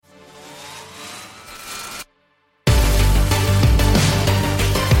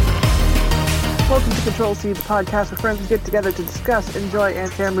Control-C, the podcast where friends get together to discuss, enjoy,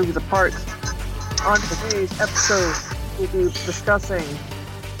 and tear movies apart. On today's episode, we'll be discussing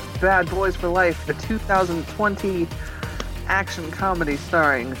Bad Boys for Life, the 2020 action comedy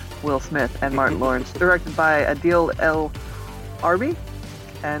starring Will Smith and Martin Lawrence, directed by Adil El Arbi,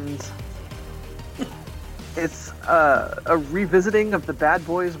 and it's a revisiting of the Bad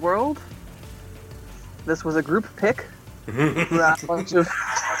Boys world. This was a group pick. A bunch of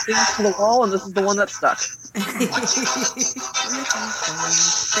things to the wall, and this is the one that stuck.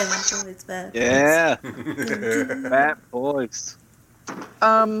 Yeah, Bad Boys. So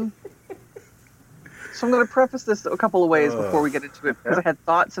I'm going to preface this a couple of ways before we get into it, because I had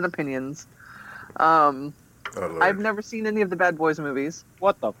thoughts and opinions. I've never seen any of the Bad Boys movies.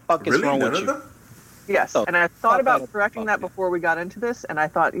 What the fuck is wrong with you? Them? Yes, and I thought about correcting that before we got into this, and I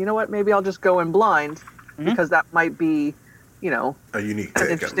thought, you know what, maybe I'll just go in blind, because that might be, a unique take,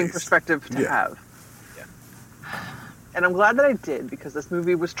 an interesting perspective to have. Yeah. And I'm glad that I did, because this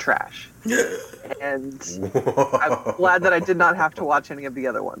movie was trash. And I'm glad that I did not have to watch any of the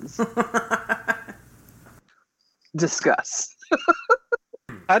other ones. Discuss.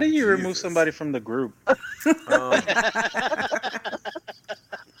 How do you remove somebody from the group?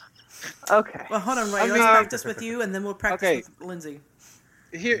 Okay. Well, hold on, Ray. Let's practice with you, and then we'll practice with Lindsay.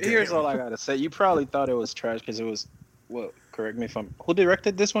 Here's all I gotta say. You probably thought it was trash because it was. Well, correct me if I'm. Who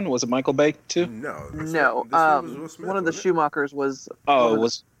directed this one? Was it Michael Bay too? No. This one was Will Smith, one of the Schumachers was. Oh, it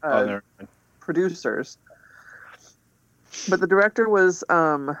was. Producers. But the director was.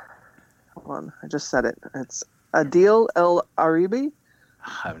 Hold on, I just said it. It's Adil El Arbi. I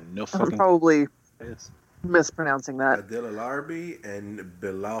have no fucking. I'm probably mispronouncing that. Adil El Arbi and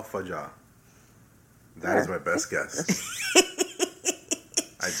Bilal Fajah. That is my best guess.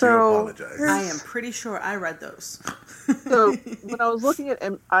 I do apologize. I am pretty sure I read those. So when I was looking at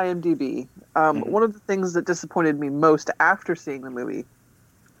IMDb, one of the things that disappointed me most after seeing the movie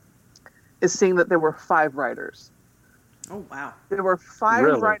is seeing that there were 5 writers. Oh, wow. There were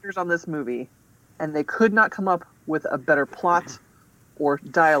 5 writers on this movie, and they could not come up with a better plot or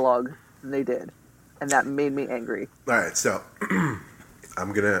dialogue than they did. And that made me angry. All right, so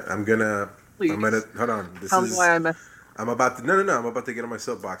I'm gonna Please. hold on. Tell me why I'm about to I'm about to get on my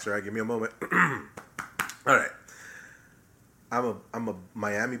soapbox. All right, give me a moment. All right, I'm a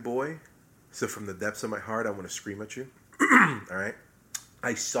Miami boy, so from the depths of my heart, I want to scream at you. All right,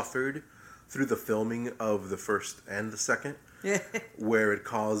 I suffered through the filming of the first and the second, where it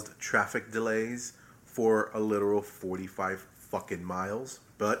caused traffic delays for a literal 45 fucking miles.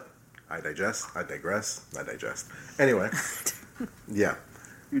 But I digress. Anyway, yeah.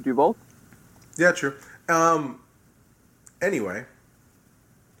 You do both? Yeah, true. Anyway,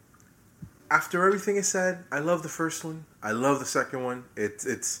 after everything is said, I love the first one. I love the second one.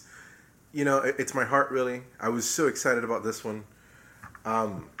 It's my heart, really. I was so excited about this one.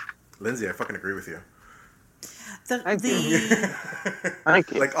 Lindsay, I fucking agree with you. Thank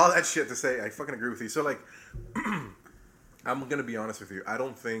you. Like, all that shit to say, I fucking agree with you. So, like, I'm going to be honest with you. I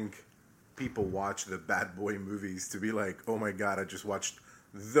don't think people watch the Bad Boy movies to be like, oh my God, I just watched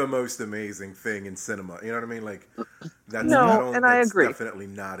the most amazing thing in cinema. You know what I mean? Like, that's I agree. Definitely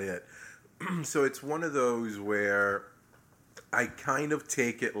not it. So it's one of those where I kind of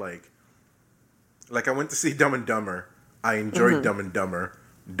take it like I went to see Dumb and Dumber. I enjoyed Dumb and Dumber.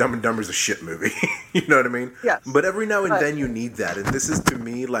 Dumb and Dumber's a shit movie. You know what I mean? Yes. But every now and then you need that. And this is, to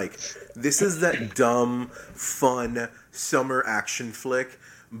me, like, this is that dumb, fun, summer action flick.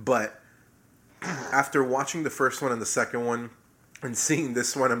 But after watching the first one and the second one and seeing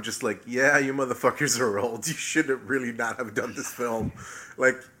this one, I'm just like, yeah, you motherfuckers are old. You should have really not have done this film.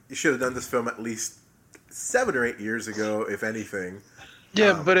 Like, you should have done this film at least 7 or 8 years ago, if anything.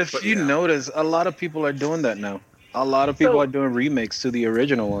 Yeah, but if you notice, a lot of people are doing that now. A lot of people are doing remakes to the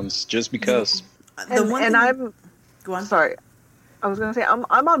original ones just because. Go on. Sorry, I was gonna say I'm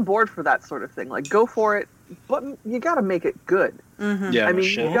on board for that sort of thing. Like, go for it, but you got to make it good. Yeah, I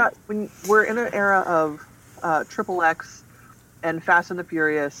mean, we're in an era of XXX and Fast and the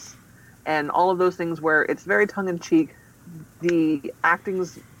Furious and all of those things where it's very tongue in cheek. The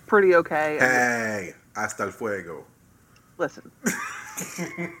acting's pretty okay. Hey, hasta el fuego. Listen.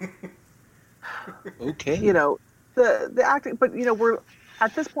 Okay. The acting, but we're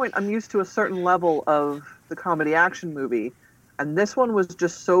at this point. I'm used to a certain level of the comedy action movie, and this one was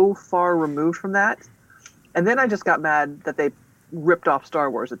just so far removed from that. And then I just got mad that they ripped off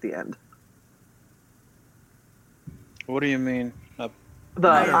Star Wars at the end. What do you mean?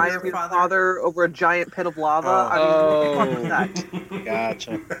 I am your father over a giant pit of lava. Oh. I mean, what the fuck is that?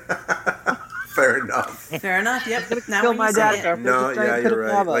 Gotcha. Fair enough. Fair enough. Yep. Now Kill when my you say dad it. after No, just yeah, giant you're pit of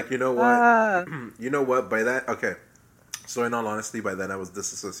right. lava. Like, you know what? Ah. You know what? By that, okay. So in all honesty, by then I was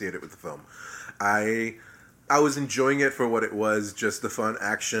disassociated with the film. I was enjoying it for what it was, just the fun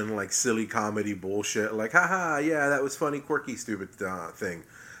action, like silly comedy bullshit. Like, haha, yeah, that was funny, quirky, stupid thing.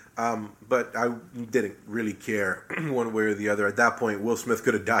 But I didn't really care one way or the other. At that point, Will Smith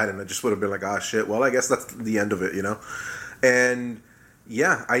could have died, and I just would have been like, ah, shit. Well, I guess that's the end of it, you know? And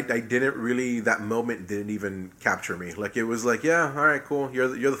yeah, I didn't really, that moment didn't even capture me. Like, it was like, yeah, all right, cool. You're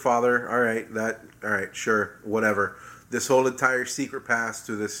the father. All right, sure, whatever. This whole entire secret pass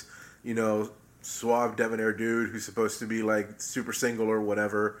to this, you know, suave debonair dude who's supposed to be like super single or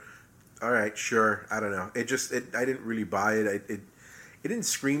whatever. All right, sure. I don't know. I didn't really buy it. It didn't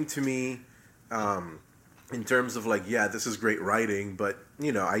scream to me in terms of like, yeah, this is great writing, but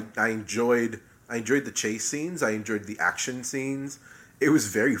you know, I enjoyed the chase scenes. I enjoyed the action scenes. It was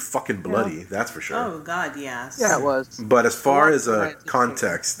very fucking bloody, that's for sure. Oh God, yes. Yeah, it was. But as far as Right.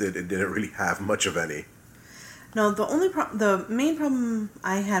 context, it didn't really have much of any. No, the main problem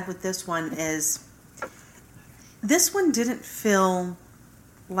I had with this one is this one didn't feel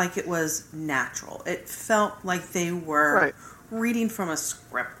like it was natural. It felt like they were reading from a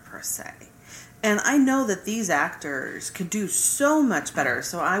script per se. And I know that these actors could do so much better,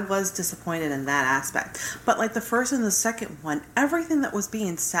 so I was disappointed in that aspect. But like the first and the second one, everything that was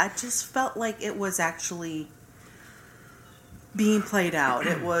being said just felt like it was actually being played out.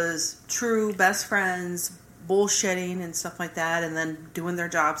 It was true best friends, bullshitting and stuff like that, and then doing their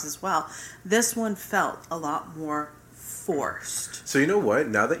jobs as well. This one felt a lot more forced. So you know what?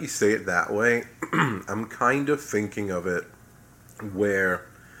 Now that you say it that way, I'm kind of thinking of it where...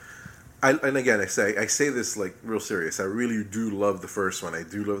 and again, I say this like real serious. I really do love the first one. I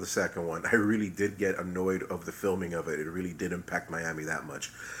do love the second one. I really did get annoyed of the filming of it. It really did impact Miami that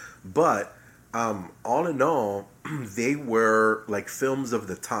much. But all in all, they were like films of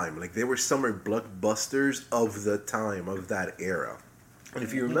the time. Like they were summer blockbusters of the time, of that era. And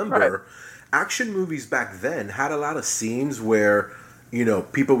if you remember, action movies back then had a lot of scenes where, you know,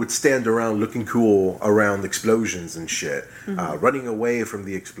 people would stand around looking cool around explosions and shit, running away from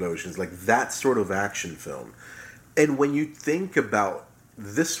the explosions, like that sort of action film. And when you think about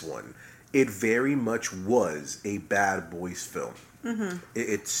this one, it very much was a Bad Boys film. Mm-hmm.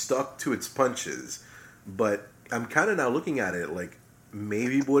 It stuck to its punches, but I'm kind of now looking at it like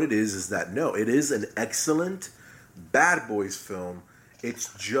maybe what it is that no, it is an excellent Bad Boys film.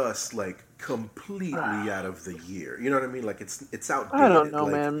 It's just like completely out of the year. You know what I mean? Like it's outdated. I don't know,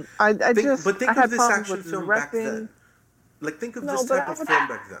 like, man. But think of this action film back then. Like think of this type of film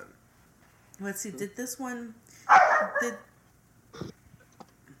back then. Let's see. Did this one?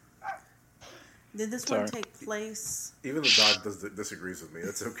 Did this one take place? Even the dog disagrees with me.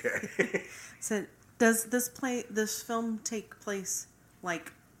 That's okay. So does this film take place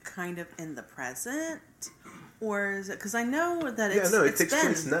like kind of in the present? Or is it, because I know that it's... Yeah, no, it takes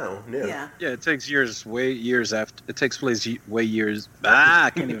place now. Yeah. Yeah, it takes years after. It takes place way years... I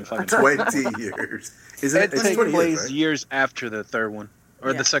can't even fucking... 20 years. Isn't it? It takes place years after the third one.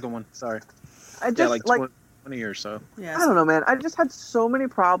 Or the second one, sorry. I just, like 20 years or so. Yes. I don't know, man. I just had so many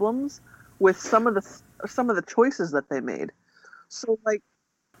problems with some of the choices that they made. So, like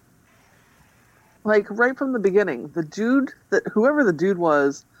right from the beginning, whoever the dude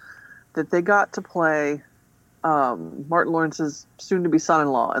was that they got to play... Martin Lawrence's soon-to-be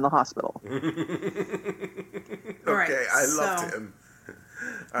son-in-law in the hospital. Okay, I loved him.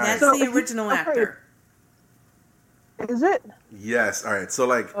 That's the original actor. Is it? Yes. All right. So,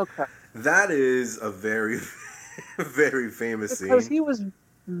 like, that is a very, very famous scene. Because he was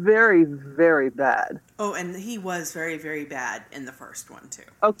very, very bad. Oh, and he was very, very bad in the first one too.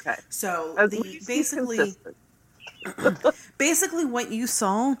 Okay. So basically what you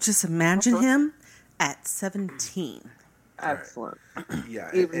saw, just imagine him at 17. Excellent. Yeah,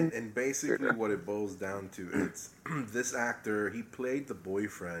 and basically what it boils down to, it's this actor, he played the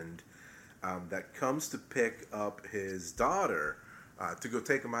boyfriend that comes to pick up his daughter to go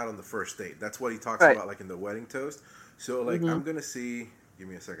take him out on the first date. That's what he talks about, like in the wedding toast. So, like, I'm gonna see. Give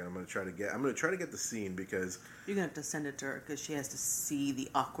me a second. I'm gonna try to get the scene because you're gonna have to send it to her because she has to see the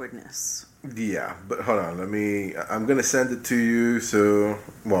awkwardness. Yeah, but hold on. I'm gonna send it to you. So,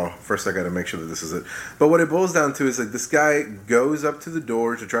 well, first I gotta make sure that this is it. But what it boils down to is like this guy goes up to the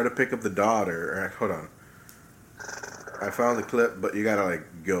door to try to pick up the daughter. Hold on. I found the clip, but you gotta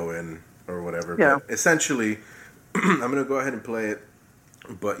like go in or whatever. Yeah. But essentially, I'm gonna go ahead and play it,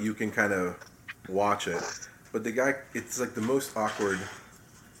 but you can kind of watch it. But the guy, it's like the most awkward.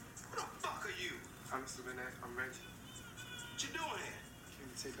 Who the fuck are you? I'm Mr. Bennett. I'm Reggie. What you doing here? Came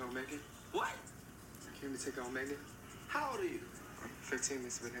to take on Megan. What? I came to take on Megan. How old are you? 15,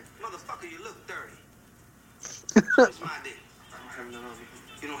 Mr. Bennett. Motherfucker, you look 30. What's my idea? I don't have none on me.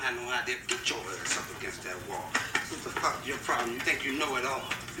 You don't have no idea. Get your ass up against that wall. What the fuck is your problem? You think you know it all?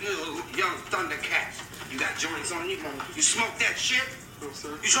 You little young Thundercat. You got joints on you? You smoke that shit? No,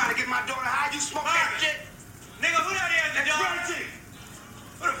 sir. You trying to get my daughter high? You smoke that shit? Nigga, who that is? That's Reggie.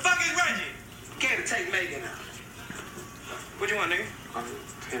 Who the fuck is Reggie? Came to take Megan out. What you want, nigga? I'm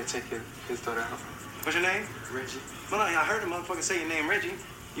here to take his daughter out. What's your name? Reggie. Well, I heard the motherfucker say your name, Reggie.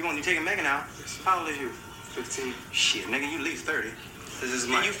 You taking Megan out? Yes, sir. How old is you? 15. Shit, nigga, you at least 30. This is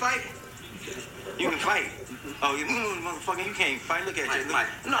Mike. Can you fight? You can fight. Oh, you motherfucker, you can't fight. Look at you. Mike.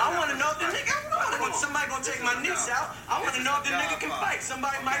 No, I want to know if the nigga. When somebody gonna take my niece out, I want to know if the nigga can fight.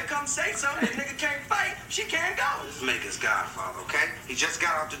 Somebody might come say something. The nigga can't fight. She can't go. This is Megan's godfather, okay? He just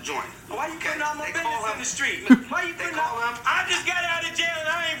got out the joint. Why you putting all my business in the street? Why you putting all him? I just got out of jail and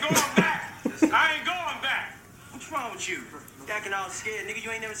I ain't going back. I ain't going back. What's wrong with you? You acting all scared, nigga. You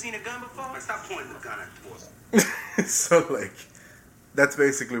ain't never seen a gun before? Stop pointing the gun at the boy. So, like, that's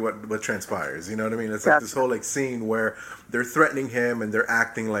basically what transpires. You know what I mean? It's like this whole like scene where they're threatening him and they're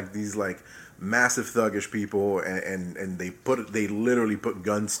acting like these like massive thuggish people, and they literally put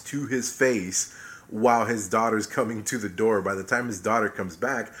guns to his face while his daughter's coming to the door. By the time his daughter comes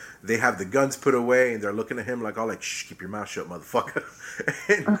back, they have the guns put away and they're looking at him like all like, shh, keep your mouth shut, motherfucker.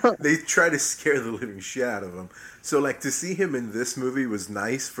 And they try to scare the living shit out of him. So like to see him in this movie was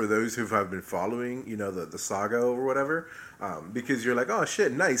nice for those who have been following, you know, the saga or whatever. Because you're like, oh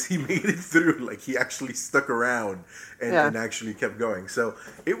shit, nice, he made it through. Like he actually stuck around and actually kept going. So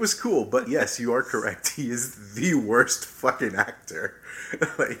it was cool. But yes, you are correct. He is the worst fucking actor.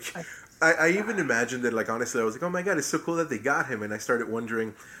 Like I even imagined that, like, honestly, I was like, oh my god, it's so cool that they got him. And I started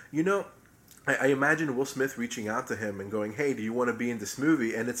wondering, you know, I imagine Will Smith reaching out to him and going, hey, do you want to be in this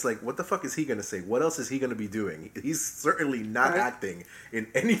movie? And it's like, what the fuck is he going to say? What else is he going to be doing? He's certainly not acting in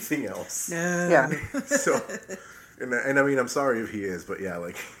anything else. No. Yeah. So, and I mean, I'm sorry if he is, but yeah,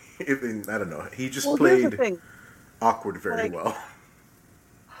 like, I don't know. He just Here's played the thing. awkward very Like, well.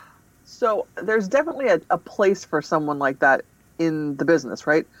 So there's definitely a place for someone like that in the business,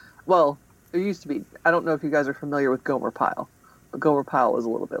 right? Well, there used to be. I don't know if you guys are familiar with Gomer Pyle, but Gomer Pyle is a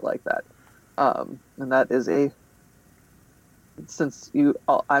little bit like that. And that is since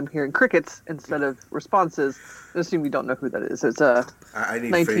I'm hearing crickets instead of responses, I assume you don't know who that is. It's I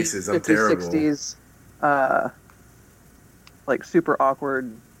need faces. I'm 1950s, terrible. 60s, like super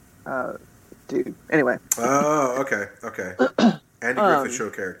awkward dude. Anyway. Oh, okay. Andy Griffith Show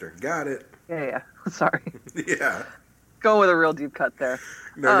character. Got it. Yeah. Sorry. Yeah. Going with a real deep cut there.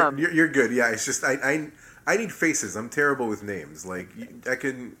 No, you're good. Yeah, it's just I need faces. I'm terrible with names. Like I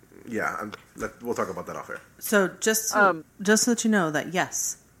can. Yeah, we'll talk about that off air. So just so that you know that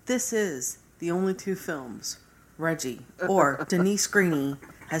yes, this is the only two films Reggie or Denise Greeny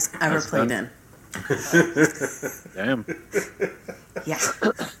has ever played in. Damn. Yeah.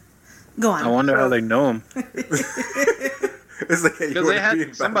 Go on. I wonder how they know him. It's like, hey,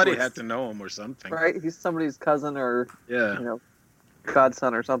 Because somebody had to know him or something. Right? He's somebody's cousin or, Yeah.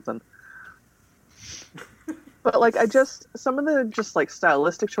 godson or something. But, like, some of the just, like,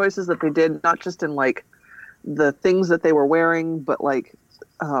 stylistic choices that they did, not just in, like, the things that they were wearing, but, like,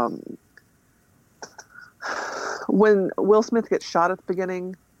 when Will Smith gets shot at the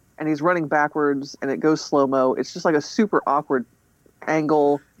beginning and he's running backwards and it goes slow-mo, it's just, like, a super awkward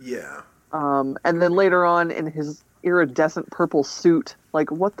angle. Yeah. And then later on in his iridescent purple suit,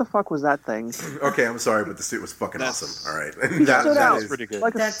 like, what the fuck was that thing? Okay, I'm sorry, but the suit was fucking awesome. All right. Stood out is pretty good.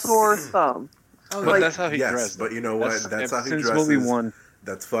 like a sore thumb. Oh, But like, that's how he yes, dressed. but you know what? That's how he since dresses. movie one.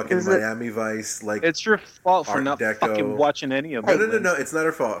 That's fucking Is it- Miami Vice. Like, It's your fault for Art not Deco. fucking watching any of no, it. no. It's not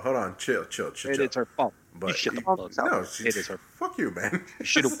her fault. Hold on. Chill. It's her fault. But you shut the Oh, fuck no. up. No, It is her. fuck you, man. You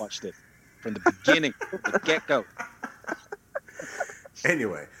should have watched it from the beginning, the get-go.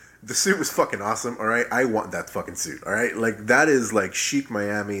 Anyway, the suit was fucking awesome. All right, I want that fucking suit. All right, like that is like chic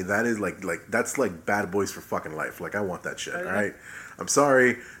Miami. That is like that's like Bad Boys for fucking life. Like I want that shit. All right, I'm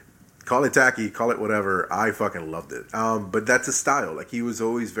sorry. Call it tacky, call it whatever. I fucking loved it. But that's his style. Like he was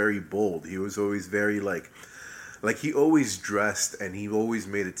always very bold. He was always very like he always dressed, and he always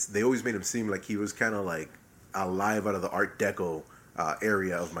made it. They always made him seem like he was kind of like alive out of the Art Deco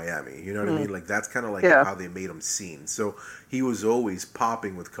area of Miami. You know what I mean? Like that's kind of like how they made him seen. So he was always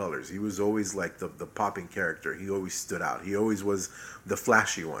popping with colors. He was always like the popping character. He always stood out. He always was the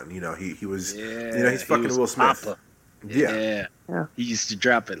flashy one. You know, he was. Yeah, you know, he's fucking Will Smith. Papa. Yeah. Yeah. He used to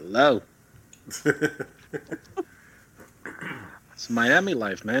drop it low. It's Miami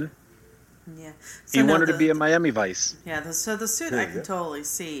life, man. Yeah. He wanted to be a Miami Vice. Yeah, so the suit, There I you can go. totally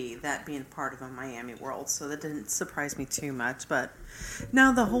see that being part of a Miami world, so that didn't surprise me too much. But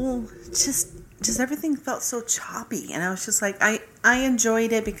now the whole, just everything felt so choppy, and I was just like, I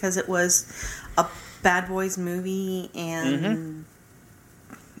enjoyed it because it was a Bad Boys movie, and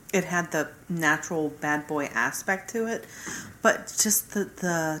it had the natural bad boy aspect to it, but just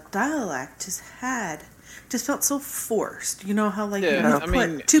the dialect just felt so forced. You know how like Yeah, you I put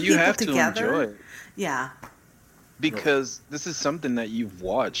mean, two you people have to together. enjoy it. Yeah. Because this is something that you've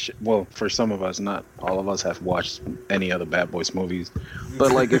watched. Well, for some of us, not all of us have watched any other Bad Boys movies.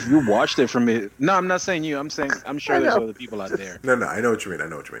 But like, if you watched it from it, no, I'm not saying you. I'm saying I'm sure I there's know. other people out there. No, I know what you mean.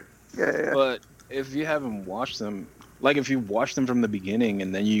 Yeah. But if you haven't watched them, like if you watched them from the beginning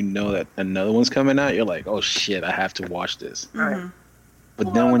and then you know that another one's coming out, you're like, oh shit, I have to watch this. Right. But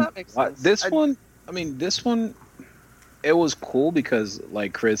Well, then when that makes sense. this one, it was cool because,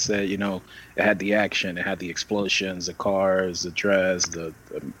 like Chris said, you know, it had the action, it had the explosions, the cars, the dress, it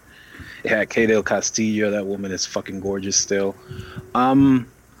had Kate del Castillo. That woman is fucking gorgeous still.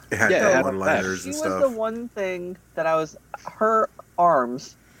 It had Yeah, it had one-liners She and was stuff. the one thing that her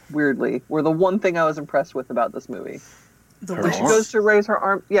arms, weirdly, were the one thing I was impressed with about this movie. The Her When she arms? goes to raise her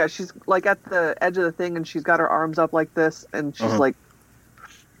arm, yeah, she's like at the edge of the thing, and she's got her arms up like this, and she's like,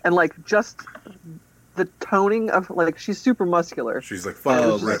 and like just the toning of like she's super muscular. She's like, fuck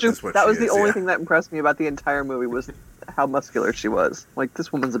Oh, it, right, right. that's what That she was the is, only yeah. thing that impressed me about the entire movie was how muscular she was. Like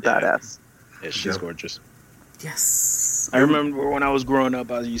this woman's a Yeah. badass. Yeah, she's Yeah. gorgeous. Yes. I remember when I was growing up,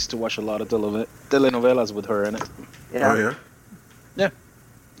 I used to watch a lot of telenovelas with her in it. Yeah. Oh, yeah?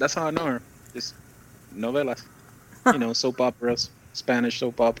 That's how I know her. Just novelas. You know, soap operas, Spanish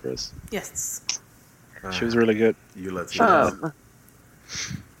soap operas. Yes. She was really good. You let me know.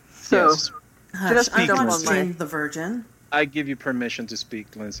 So Yes. Hush, Just I jump watched on my- Jane the Virgin. I give you permission to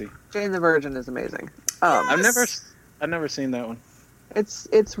speak, Lindsay. Jane the Virgin is amazing. I've never seen that one.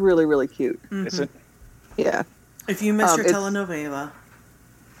 It's really really cute. Is it? Yeah. If you miss your it's- telenovela,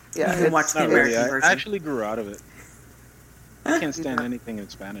 Yeah. You can it's- watch the Not American really. I version. actually grew out of it. I can't stand anything in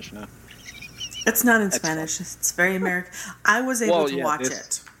Spanish now. it's not in That's Spanish. It's very American. I was able Well, to yeah, watch this-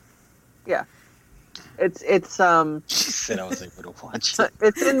 it. Yeah. It's She said I was able to watch it.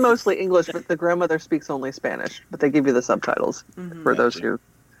 it's in mostly English, but the grandmother speaks only Spanish. But they give you the subtitles for those Gotcha. who.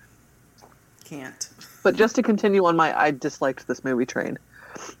 Can't. But just to continue on my I disliked this movie train,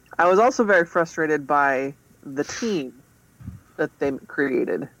 I was also very frustrated by the team that they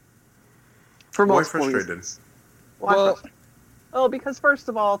created. For Why multiple frustrated? reasons. Why Well- frustrated? Oh, because first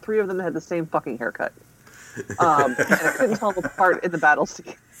of all, 3 of them had the same fucking haircut. And I couldn't tell them apart in the battle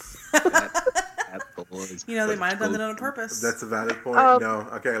scene. You know, they might have done that on purpose. That's a valid point. Um, No,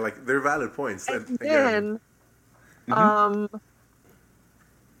 okay, like they're valid points. And Again, then,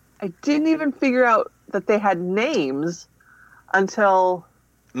 I didn't even figure out that they had names until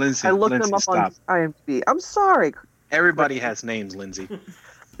Lindsay, I looked Lindsay, them up stop. on IMDb. I'm sorry. Everybody has names, Lindsay.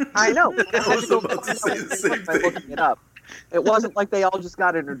 I know. I was about to say the same by thing. looking it up. It wasn't like they all just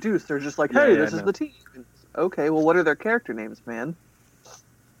got introduced. They're just like, Yeah, hey, yeah, this I is know. the team. Okay, well, what are their character names, man?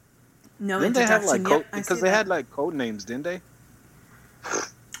 No Didn't they have introduction like yet. I because see they that. had like code names, didn't they?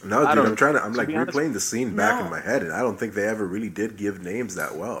 no, I dude, don't- I'm to like be honest- replaying the scene back No. in my head, and I don't think they ever really did give names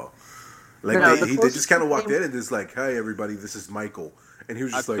that well. Like No, they the just closest kind of walked name- in and just like, "Hey, everybody, this is Michael," and he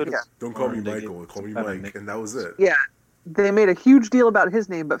was I just like, could've "Don't call me sworn they Michael, gave call me some kind of Mike," nick- and that was it. Yeah, they made a huge deal about his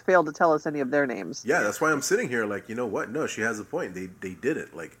name, but failed to tell us any of their names. Yeah, that's why I'm sitting here like, you know what? No, she has a point. They did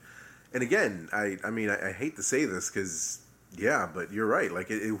it. Like, and again, I mean, I hate to say this because, yeah, but you're right. Like,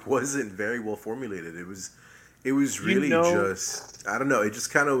 it wasn't very well formulated. It was really just, I don't know. It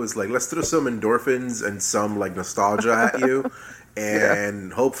just kind of was like, let's throw some endorphins and some like nostalgia at you,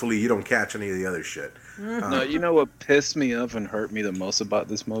 and hopefully you don't catch any of the other shit. No, you know what pissed me off and hurt me the most about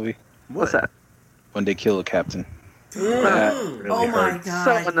this movie? What's that? When they kill a captain. That really Oh my hurt.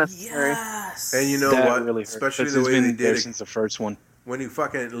 god. So unnecessary. Yes. And you know That what? really hurt, Especially 'cause the it's way they been there did it since the first one. when he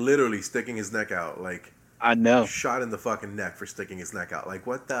fucking literally sticking his neck out, like. I know. Shot in the fucking neck for sticking his neck out. Like,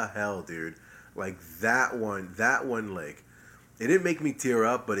 what the hell, dude? Like, that one, like, it didn't make me tear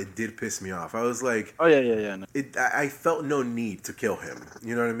up, but it did piss me off. I was like, Oh yeah. No. I felt no need to kill him.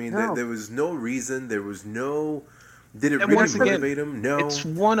 You know what I mean? No. There was no reason. There was no. Did it And really once again, motivate him? No. It's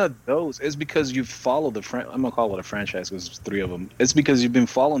one of those. It's because you follow the I'm gonna call it a franchise because there's 3 of them. It's because you've been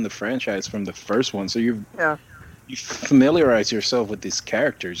following the franchise from the first one, so you familiarize yourself with these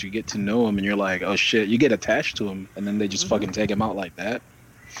characters. You get to know them, and you're like, oh shit, you get attached to them, and then they just fucking take them out like that.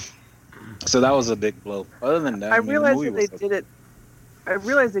 So that was a big blow. Other than that, I mean, the realized movie that they was did it. I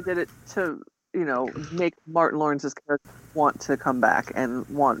realized they did it to make Martin Lawrence's character want to come back and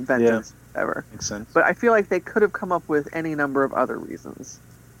want vengeance, whatever. Makes sense. But I feel like they could have come up with any number of other reasons.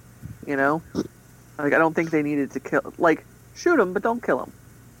 I don't think they needed to kill. Shoot him, but don't kill him.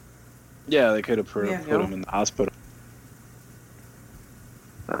 Yeah, they could have put him in the hospital.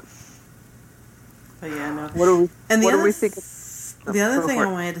 But yeah, no. What do we think? The other thing I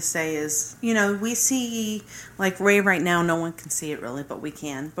wanted to say is, we see, Ray right now, no one can see it really, but we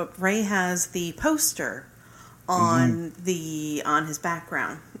can. But Ray has the poster on on his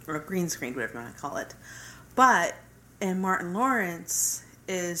background, or green screen, whatever you want to call it. But, and Martin Lawrence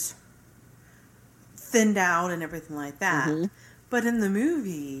is thinned out and everything like that. Mm-hmm. But in the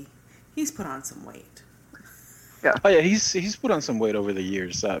movie, he's put on some weight. Yeah. Oh yeah, he's put on some weight over the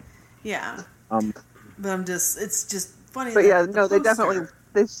years. Yeah. But it's just funny. But yeah, no, they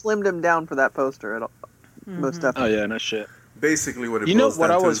slimmed him down for that poster at all. Mm-hmm. Most definitely. Oh yeah, no shit. Basically, what it boils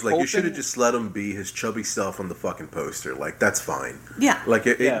down to is you should have just let him be his chubby self on the fucking poster. That's fine. Yeah.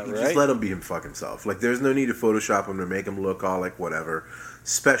 Just let him be him fucking self. There's no need to Photoshop him to make him look all whatever.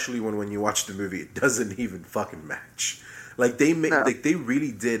 Especially when you watch the movie, it doesn't even fucking match. They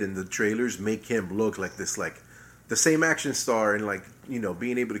really did in the trailers make him look like this, the same action star and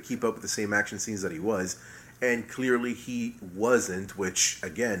being able to keep up with the same action scenes that he was, and clearly he wasn't, which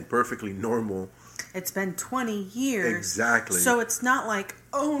again, perfectly normal. It's been 20 years. Exactly. So it's not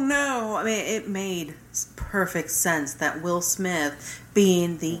oh no. I mean, it made perfect sense that Will Smith,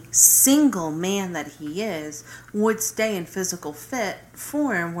 being the single man that he is, would stay in physical fit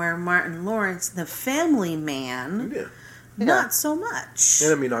form, where Martin Lawrence, the family man, not so much.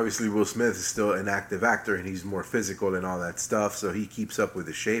 And I mean, obviously, Will Smith is still an active actor, and he's more physical and all that stuff, so he keeps up with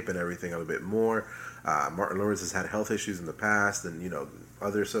the shape and everything a little bit more. Martin Lawrence has had health issues in the past, and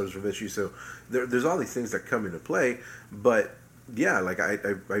other sorts of issues. So there's all these things that come into play. But yeah,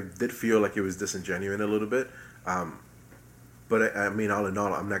 I did feel like it was disingenuous a little bit. But I mean, all in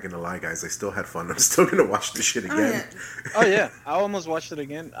all, I'm not gonna lie, guys. I still had fun. I'm still gonna watch this shit again. Oh yeah, I almost watched it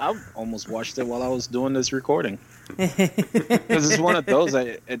again. I almost watched it while I was doing this recording. Because it's one of those.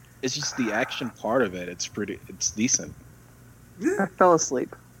 It's just the action part of it. It's decent. I fell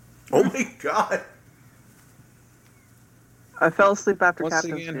asleep. Oh my god. I fell asleep after Once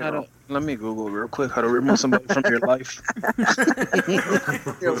Captain's again, funeral. let me Google real quick how to remove somebody from your life.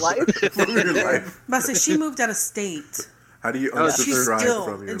 Your life? From your life. But so she moved out of state. How do you unsubscribe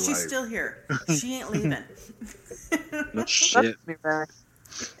from your life? She's still here. She ain't leaving. No shit.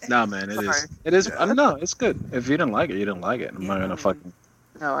 Nah, man, it is. It is. I don't know. It's good. If you didn't like it, you didn't like it. I'm not gonna fucking.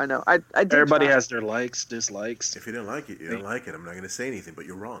 No, I know. I did Everybody has their likes, dislikes. If you didn't like it, you didn't like it. I'm not gonna say anything, but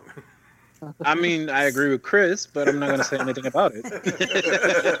you're wrong. I mean, I agree with Chris, but I'm not going to say anything about it.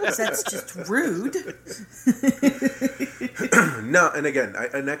 That's just rude. No, and again,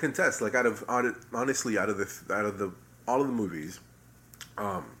 I contest. Out of all of the movies,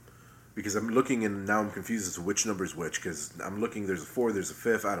 because I'm looking and now I'm confused as to which number is which. Because I'm looking, there's a 4, there's a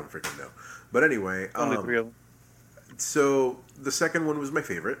 5th. I don't freaking know. But anyway, only 3 of them. So the second one was my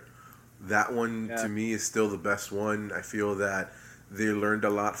favorite. That one to me is still the best one. I feel that they learned a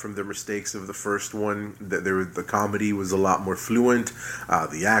lot from their mistakes of the first one. That the comedy was a lot more fluent.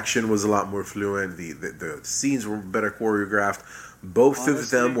 The action was a lot more fluent. The scenes were better choreographed. Both of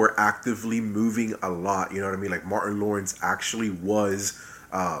them were actively moving a lot. You know what I mean? Martin Lawrence actually was,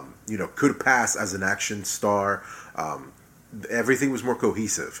 could pass as an action star. Everything was more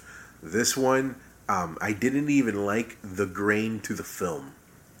cohesive. This one, I didn't even like the grain to the film.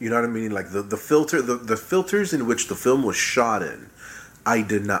 You know what I mean? The filters in which the film was shot in, I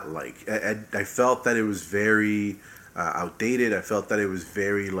did not like. I felt that it was very outdated. I felt that it was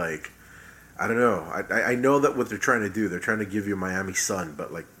very I don't know. I know that what they're trying to do, they're trying to give you a Miami sun,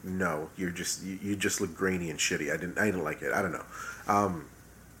 but no, you just look grainy and shitty. I didn't like it. I don't know.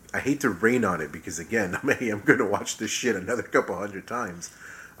 I hate to rain on it because again, I'm gonna watch this shit another couple hundred times.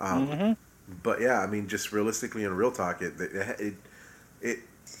 But yeah, I mean, just realistically and real talk, it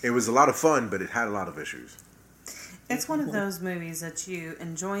was a lot of fun, but it had a lot of issues. It's one of those movies that you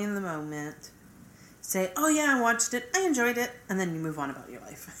enjoy in the moment, say, oh yeah, I watched it, I enjoyed it, and then you move on about your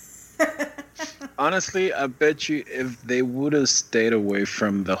life. Honestly, I bet you if they would have stayed away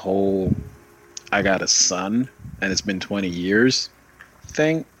from the whole I got a son and it's been 20 years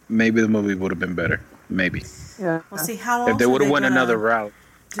thing, maybe the movie would have been better. Maybe. Yeah. Well, see, how else if they would have went another route.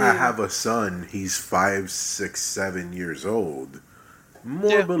 I have a son. He's 5, 6, 7 years old.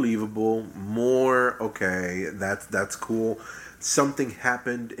 More believable, more okay, that's cool. Something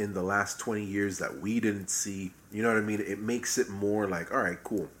happened in the last 20 years that we didn't see. You know what I mean? It makes it more all right,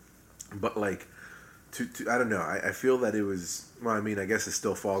 cool. But I don't know. I feel that it was. Well, I mean, I guess it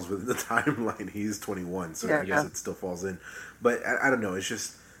still falls within the timeline. He's 21, so I guess it still falls in. But I don't know. It's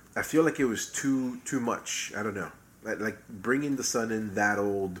just I feel like it was too much. I don't know. Like bringing the son in that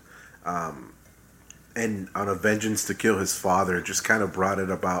old, and on a vengeance to kill his father, just kind of brought it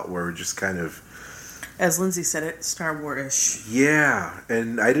about where we're just kind of, as Lindsay said it, Star Wars-ish. Yeah,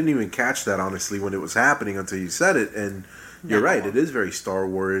 and I didn't even catch that honestly when it was happening until you said it. And you're right. It is very Star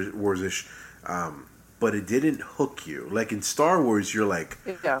Wars-ish. But it didn't hook you. Like in Star Wars, you're like,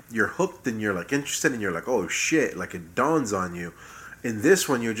 you're hooked and you're like interested and you're like, oh shit, like it dawns on you. In this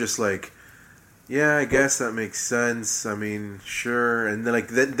one, you're just like, yeah, I guess that makes sense. I mean, sure. And then like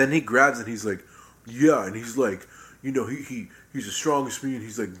then he grabs and he's like, yeah, and he's like, you know, he's the strongest me and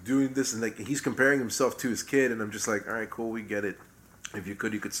he's like doing this and like he's comparing himself to his kid and I'm just like, all right, cool, we get it. If you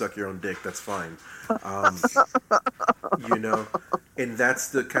could suck your own dick. That's fine. You know, and that's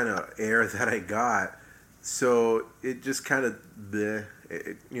the kind of air that I got. So it just kind of,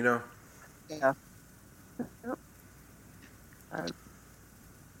 you know. Yeah.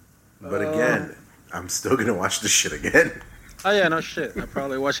 But again, I'm still gonna watch this shit again. Oh yeah, no shit. I'll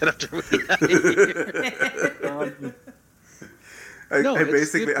probably watch it after we.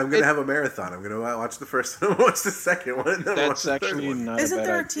 I'm gonna have a marathon. I'm gonna watch the first one, watch the second one, and then watch the third one. Not Isn't a bad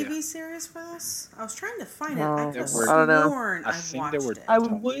there a idea. TV series for this? I was trying to find it. I don't know. I think there were. I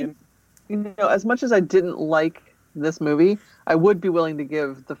would, you know, as much as I didn't like this movie, I would be willing to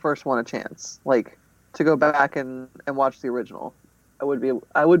give the first one a chance, like to go back and watch the original. I would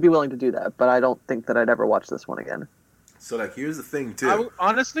be willing to do that, but I don't think that I'd ever watch this one again. So like, here's the thing too.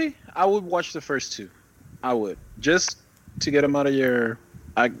 Honestly, I would watch the first two. I would just to get them out of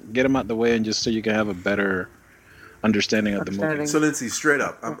get them out the way, and just so you can have a better understanding of the movie. So Lindsay, straight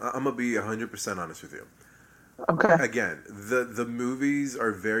up, I'm gonna be 100% honest with you. Okay. Again, the movies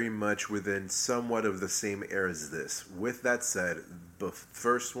are very much within somewhat of the same era as this. With that said, the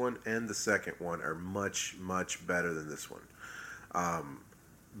first one and the second one are much, much better than this one.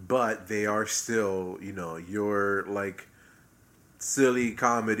 But they are still, you know, your like silly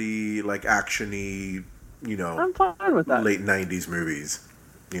comedy, like action-y, you know, I'm fine with that. Late 90s movies,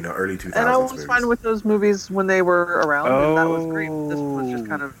 you know, early 2000s and I was movies. fine with those movies when they were around, and that was great. This one was just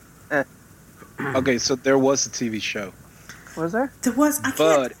kind of, Okay, so there was a TV show. Was there? There was. I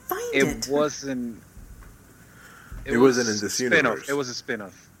can't find it. It wasn't. It wasn't in this universe. It was a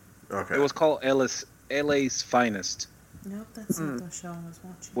spin-off. Okay. It was called LA's Finest. Nope, that's not the show I was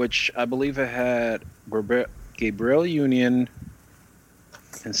watching. Which I believe it had Gabrielle Union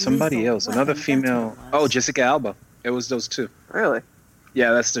and somebody else, another female. Oh, Jessica Alba. It was those two. Really?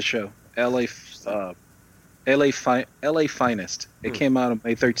 Yeah, that's the show. LA Finest. It came out on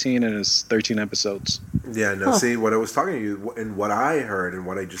May 13 and it's 13 episodes. Yeah, no, see, what I was talking to you, and what I heard, and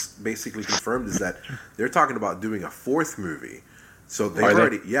what I just basically confirmed is that they're talking about doing a fourth movie. So they've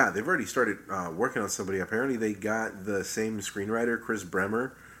already started working on somebody. Apparently, they got the same screenwriter, Chris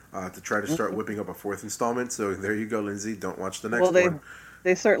Bremer, to try to start whipping up a fourth installment. So there you go, Lindsay. Don't watch the next one.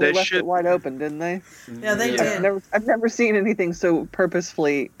 They certainly left it wide open, didn't they? Yeah, they did. I've never seen anything so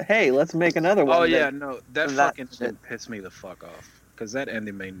purposefully. Hey, let's make another one. Oh yeah, no, that fucking shit pissed me the fuck off because that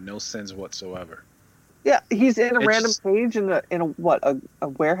ending made no sense whatsoever. Yeah, he's in a random cage in a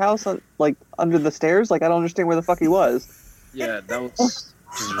warehouse, like under the stairs. Like I don't understand where the fuck he was. Yeah, that was.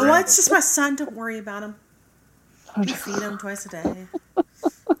 Well, it's just my son. Don't worry about him. We feed him twice a day.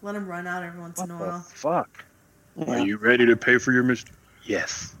 Let him run out every once in a while. Fuck. Yeah. Are you ready to pay for your mistake?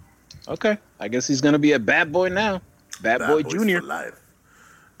 Yes. Okay. I guess he's gonna be a bad boy now. Bad boy Junior. For life.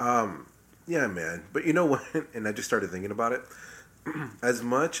 Yeah, man. But you know what? And I just started thinking about it. As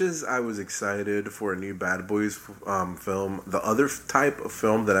much as I was excited for a new Bad Boys film, the other type of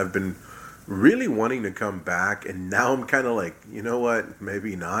film that I've been really wanting to come back, and now I'm kind of like, you know what?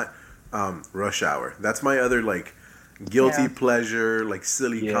 Maybe not. Rush Hour. That's my other like guilty pleasure, like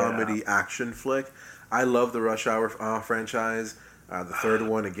silly comedy action flick. I love the Rush Hour franchise. The third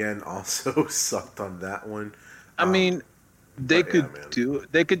one again also sucked on that one. I mean, they could.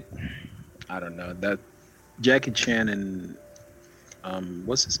 I don't know that Jackie Chan and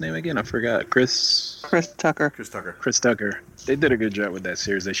what's his name again? I forgot. Chris Tucker. They did a good job with that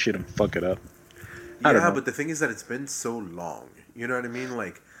series. They shouldn't fuck it up. Yeah, but the thing is that it's been so long. You know what I mean?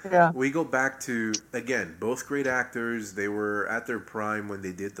 Like, we go back to, again, both great actors. They were at their prime when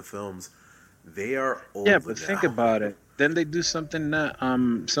they did the films. They are old. Yeah, but think about it. Then they do something now,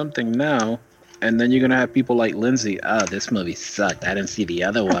 and then you're gonna have people like Lindsay. Oh, this movie sucked. I didn't see the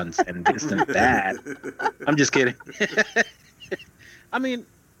other ones, and this and that. I'm just kidding. I mean,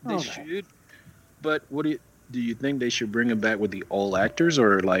 they should, but Do you think they should bring it back with the old actors,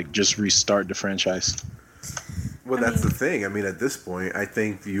 or like just restart the franchise? Well, that's the thing. I mean, at this point, I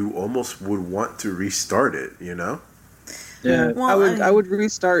think you almost would want to restart it. You know? Yeah. Well, I would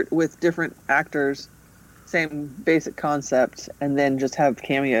restart with different actors, same basic concept, and then just have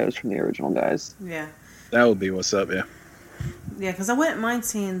cameos from the original guys. Yeah. That would be what's up. Yeah. Yeah, because I wouldn't mind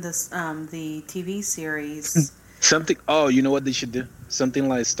seeing this the TV series. Something. Oh, you know what they should do? Something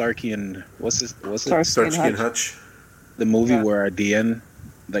like Starkey and what's it? Starsky and Hutch. The movie where at the end,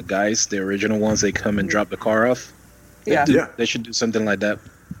 the guys, the original ones, they come and drop the car off. They should do something like that.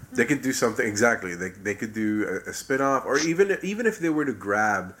 They could do something exactly. They could do a spin-off, or even if they were to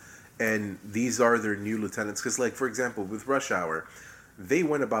grab, and these are their new lieutenants. Because, like, for example, with Rush Hour, they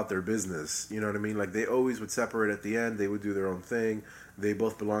went about their business. You know what I mean? Like, they always would separate at the end. They would do their own thing. They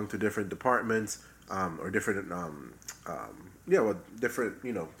both belong to different departments, or different, different,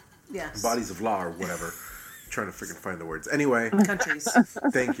 bodies of law or whatever. Trying to freaking find the words. Anyway. Countries.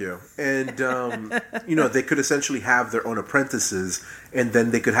 Thank you. And, they could essentially have their own apprentices, and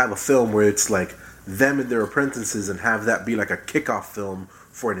then they could have a film where it's like them and their apprentices, and have that be like a kickoff film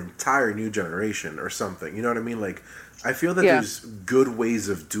for an entire new generation or something. You know what I mean? Like, I feel that there's good ways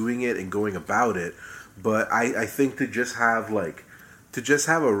of doing it and going about it, but I think to just have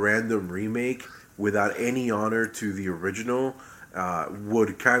a random remake without any honor to the original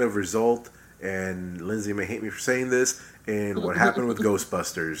would kind of result, and Lindsay may hate me for saying this, and what happened with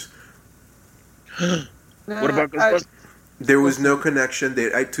Ghostbusters. What about Ghostbusters? There was no connection.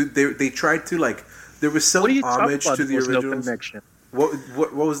 They tried to, like, there was some homage to the original. No connection.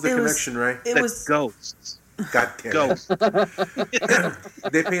 What was the connection, right? It was ghosts. God damn Ghosts.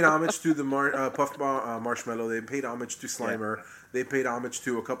 They paid homage to the Marshmallow. They paid homage to Slimer. Yeah. They paid homage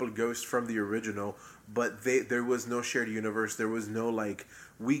to a couple of ghosts from the original. But there was no shared universe. There was no, like,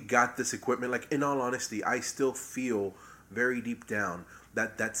 we got this equipment. Like, in all honesty, I still feel very deep down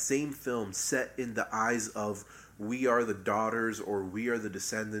that same film set in the eyes of we are the daughters, or we are the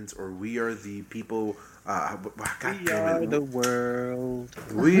descendants, or we are the people. We are the world.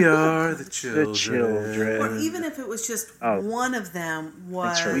 We are the children. The children. Or even if it was just one of them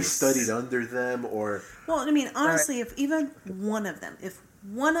was... We studied under them, or... Well, I mean, honestly, if even one of them... If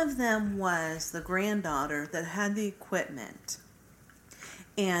one of them was the granddaughter that had the equipment,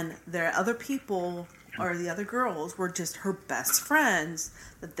 and their other people... or the other girls were just her best friends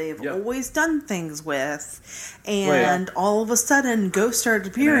that they've always done things with, and all of a sudden Ghost started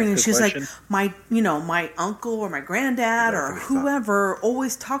appearing, and she's like, my uncle or my granddad or whoever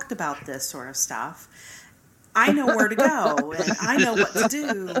always talked about this sort of stuff. I know where to go, and I know what to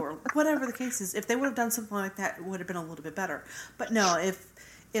do, or whatever the case is. If they would have done something like that, it would have been a little bit better. But no,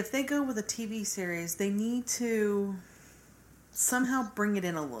 if they go with a TV series, they need to somehow bring it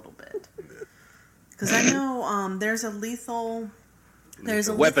in a little bit. Because I know there's a lethal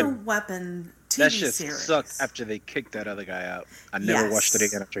weapon TV that shit series. Sucked after they kicked that other guy out. I never watched it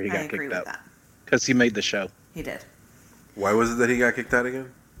again after he got kicked out. Because he made the show. He did. Why was it that he got kicked out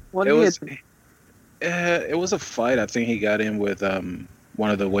again? It was a fight. I think he got in with one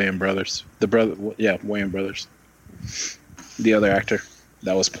of the Wayans brothers. Wayans brothers. The other actor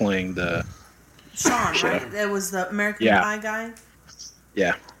that was playing the Sean, right? It was the American Pie guy.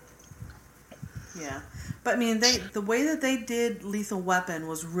 Yeah. Yeah, but I mean, the way that they did Lethal Weapon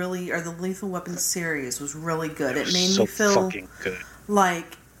was really, or the Lethal Weapon series was really good. It made me feel fucking good.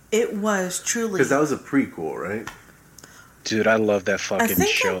 Like it was truly, because that was a prequel, right? Dude, I love that fucking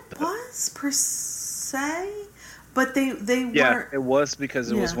show. It was per se, but they weren't. It was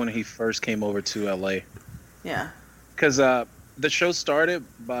because it was when he first came over to LA. Yeah, because the show started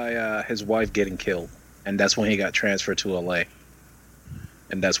by his wife getting killed, and that's when he got transferred to LA.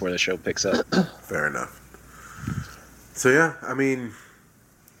 And that's where the show picks up. Fair enough. So yeah, I mean,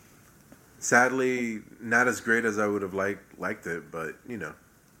 sadly, not as great as I would have liked it, but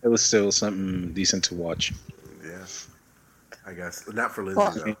it was still something decent to watch. Yeah, I guess not for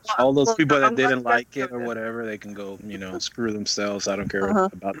Lindsay though. All those people that didn't like it or whatever, they can go, screw themselves. I don't care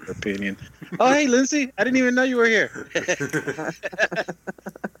about their opinion. Oh, hey, Lindsay, I didn't even know you were here.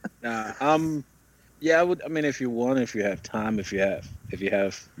 Yeah, I would. I mean, if you want, if you have time, if you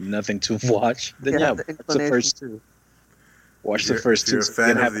have nothing to watch, then watch the first two. Watch the first two. You're a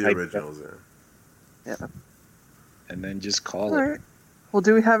fan of the originals, yeah. And then just call it. Right. Well,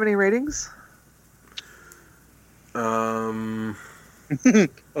 do we have any ratings? Oh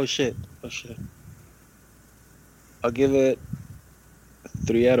shit! I'll give it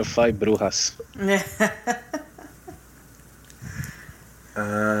 3 out of 5 brujas.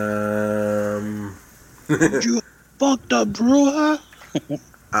 You fucked up, bruja.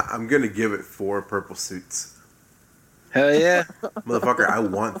 I'm gonna give it 4 purple suits. Hell yeah. Motherfucker, I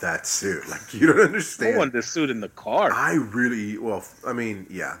want that suit. Like, you don't understand. I want this suit in the car. I really, well, I mean,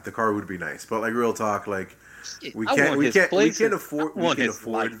 yeah, the car would be nice, but like real talk, like we I can want his place and afford I want his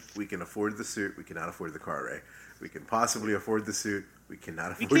life. we can afford the suit. We cannot afford the car, Ray. We can possibly afford the suit. We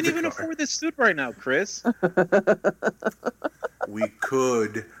cannot We afford can't the even car. afford this suit right now, Chris. We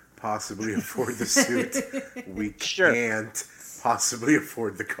could possibly afford the suit. We Sure. can't possibly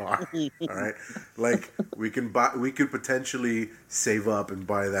afford the car. All right, like we could potentially save up and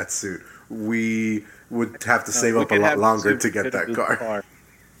buy that suit. We would have to save We up a could lot have longer the to suit, get we that could do the car.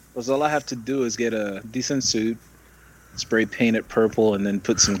 Because all I have to do is get a decent suit, spray paint it purple, and then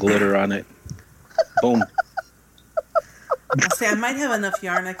put some glitter on it. Boom. I'll say I might have enough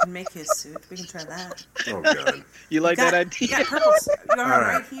yarn I can make his suit. We can try that. Oh god, You like that idea? Yeah, purple yarn All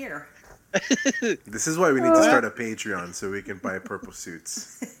right. right here. this is why we need to start a Patreon so we can buy purple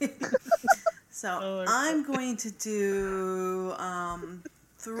suits. So I'm going to do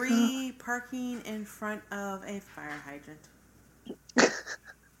 3 parking in front of a fire hydrant,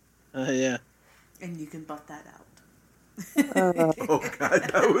 Yeah. and you can buff that out. Oh god,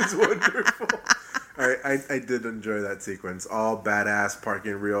 that was wonderful. All right, I did enjoy that sequence. All badass,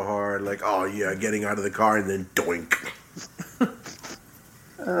 parking real hard, like, oh yeah, getting out of the car and then doink.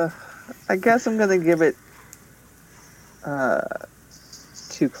 I guess I'm gonna give it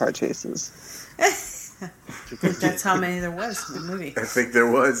 2 car chases. Because that's how many there was in the movie. I think there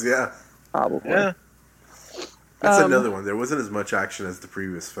was, yeah. Probably. Yeah. That's another one. There wasn't as much action as the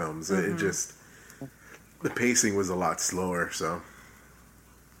previous films. It just, the pacing was a lot slower, so.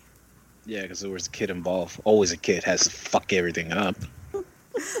 Yeah, because there was a kid involved. Always a kid has to fuck everything up.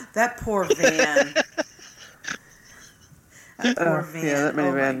 That poor van. That poor van. yeah, that oh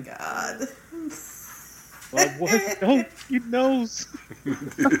minivan. my god. Well, what? No, he knows.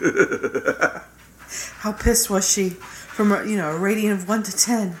 How pissed was she? From a rating of 1 to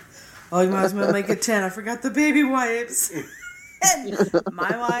 10. Oh, you might as well make it 10. I forgot the baby wipes. And my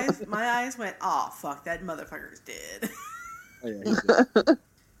eyes went, oh fuck, that motherfucker's dead. Oh, yeah, he's good.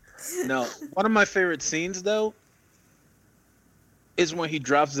 No, one of my favorite scenes though is when he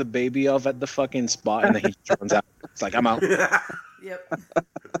drops the baby off at the fucking spot and then he runs out. It's like, I'm out. Yep.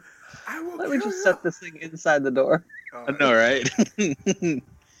 Let me just set this thing inside the door. I know, right? Trying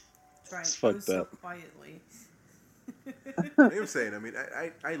It's to go fucked so up. quietly. I'm saying, I mean,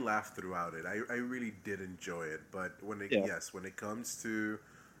 I laughed throughout it. I really did enjoy it. But when it comes to,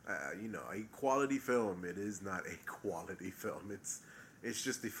 a quality film, it is not a quality film. It's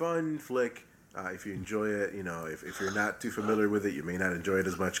just a fun flick. If you enjoy it, if you're not too familiar with it, you may not enjoy it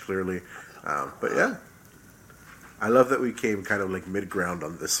as much, clearly. But yeah, I love that we came kind of like mid-ground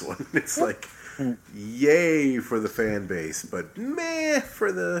on this one. It's like, yay for the fan base, but meh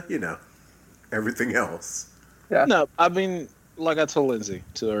for the, everything else. Yeah. No, I mean, like I told Lindsay,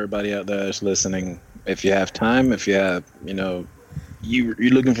 to everybody out there that's listening, if you have time, if you have, you're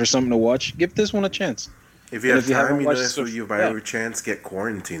looking for something to watch, give this one a chance. If you have time, watched you by every chance get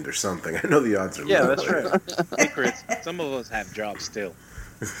quarantined or something. I know the odds are low. Yeah, that's right. Hey, Chris, some of us have jobs still.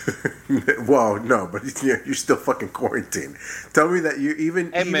 Well, no, but you're still fucking quarantined. Tell me that you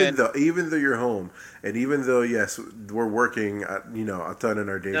even though you're home, and even though yes, we're working, a ton in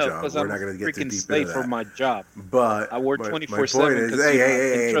our day job, we're not going to get too deep into that. For my job, but I work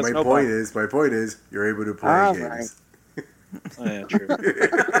 24/7. My point is, my point is, you're able to play games. Right. Oh, yeah, true.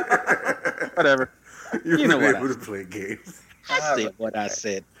 Whatever. You're able to play games. I said what I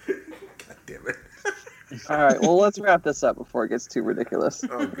said. God damn it. All right, well, let's wrap this up before it gets too ridiculous.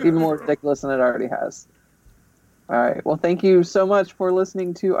 Even more ridiculous than it already has. All right, well, thank you so much for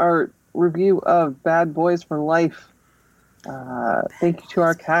listening to our review of Bad Boys for Life. Thank you to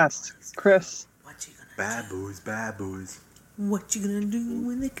our cast. Chris. What you gonna Bad boys. What you gonna do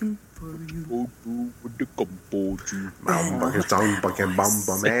when they come for you?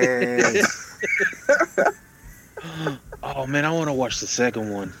 Oh man, I want to watch the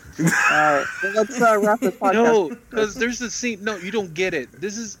second one. All right, well, let's wrap this podcast. No, because there's a scene. No, you don't get it.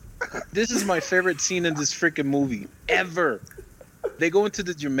 This is my favorite scene in this freaking movie ever. They go into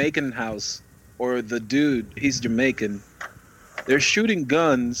the Jamaican house, or the dude, he's Jamaican. They're shooting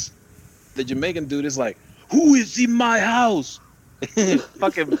guns. The Jamaican dude is like, "Who is in my house?"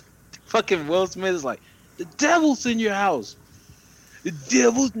 fucking Will Smith is like, "The devil's in your house. The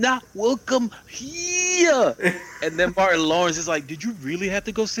devil's not welcome here." And then Martin Lawrence is like, "Did you really have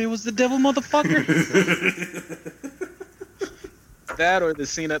to go say it was the devil, motherfucker?" That or the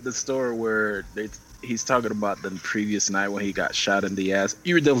scene at the store where he's talking about the previous night when he got shot in the ass.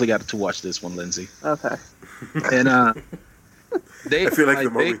 You definitely got to watch this one, Lindsay. Okay. And I feel like the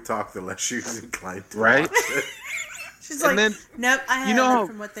more we talk, the less she's inclined to watch it. She's like, then, nope, I had it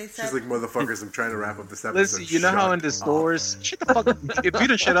from what they said. She's like, motherfuckers, I'm trying to wrap up this episode. Listen, you know how in the stores, shut the fuck up. If you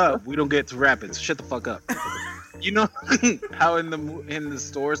don't shut up, we don't get to wrap it. So shut the fuck up. You know how in the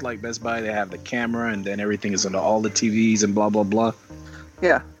stores like Best Buy, they have the camera and then everything is on all the TVs and blah blah blah.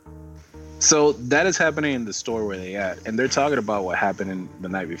 Yeah. So that is happening in the store where they at, and they're talking about what happened in the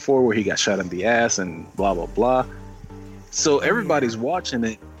night before, where he got shot in the ass and blah blah blah. So everybody's watching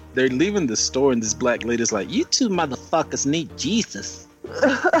it. They're leaving the store, and this black lady's like, "You two motherfuckers need Jesus."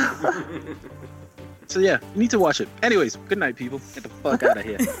 So yeah, you need to watch it. Anyways, good night, people. Get the fuck out of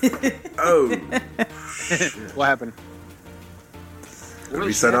here. Oh. What happened? Did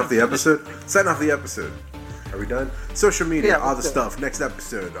we set off the episode? Setting off the episode. Are we done? Social media, all the stuff. Next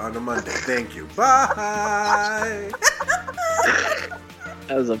episode on a Monday. Thank you. Bye.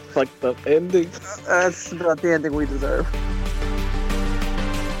 That was a fucked up ending. That's about the ending we deserve.